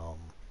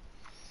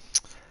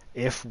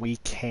 If we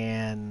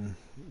can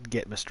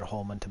get Mr.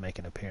 Holman to make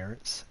an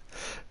appearance,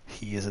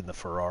 he is in the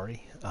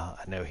Ferrari.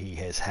 I know he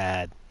has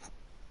had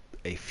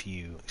a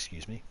few.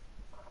 Excuse me.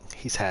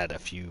 He's had a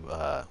few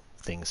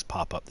things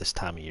pop up this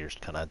time of year. Is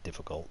kind of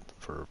difficult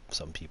for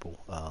some people,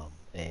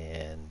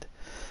 and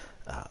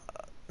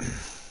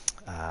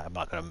I'm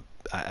not gonna.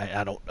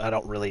 I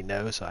don't really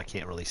know, so I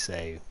can't really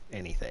say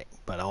anything.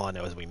 But all I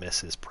know is we miss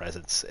his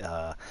presence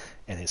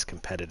and his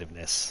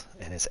competitiveness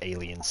and his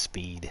alien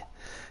speed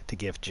to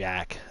give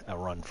Jack a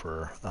run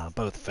for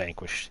both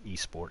Vanquish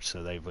Esports,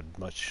 so they would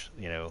much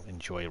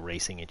enjoy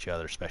racing each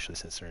other, especially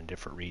since they're in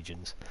different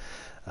regions.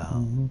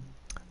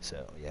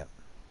 So yeah.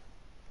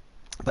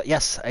 But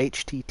yes,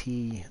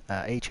 HHTCR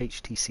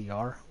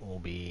will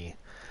be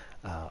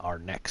our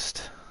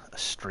next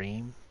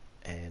stream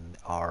and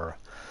our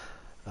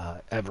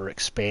ever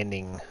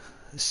expanding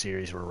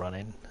series we're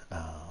running.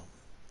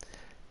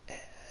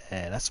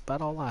 And that's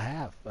about all I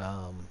have.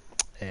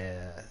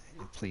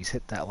 Please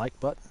hit that like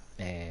button,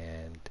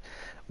 and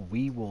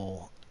we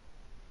will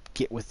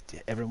get with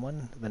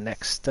everyone the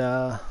next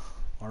on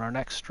our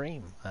next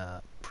stream.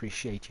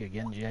 Appreciate you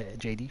again,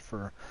 JD,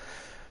 for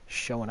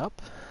showing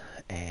up.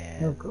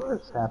 And of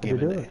course, happy to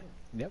do it.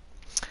 Yep.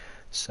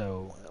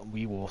 So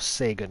we will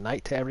say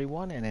goodnight to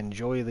everyone and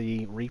enjoy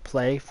the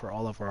replay for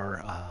all of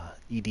our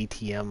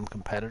eDTM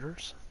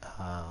competitors.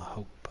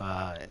 Hope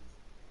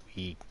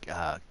we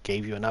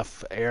gave you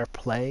enough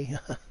airplay,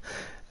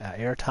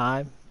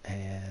 airtime,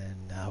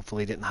 and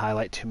hopefully didn't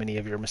highlight too many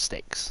of your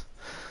mistakes.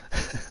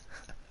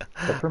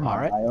 Except for mine,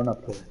 right. I own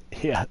up to it.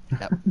 Yeah,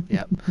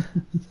 yep.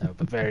 So,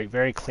 but very,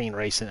 very clean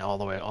racing all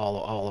the way,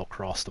 all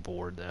across the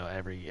board.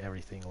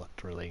 Everything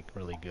looked really,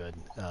 really good.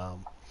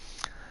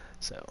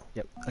 So,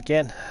 yep.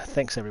 Again,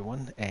 thanks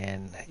everyone,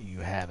 and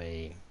you have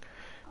a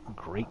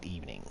great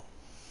evening.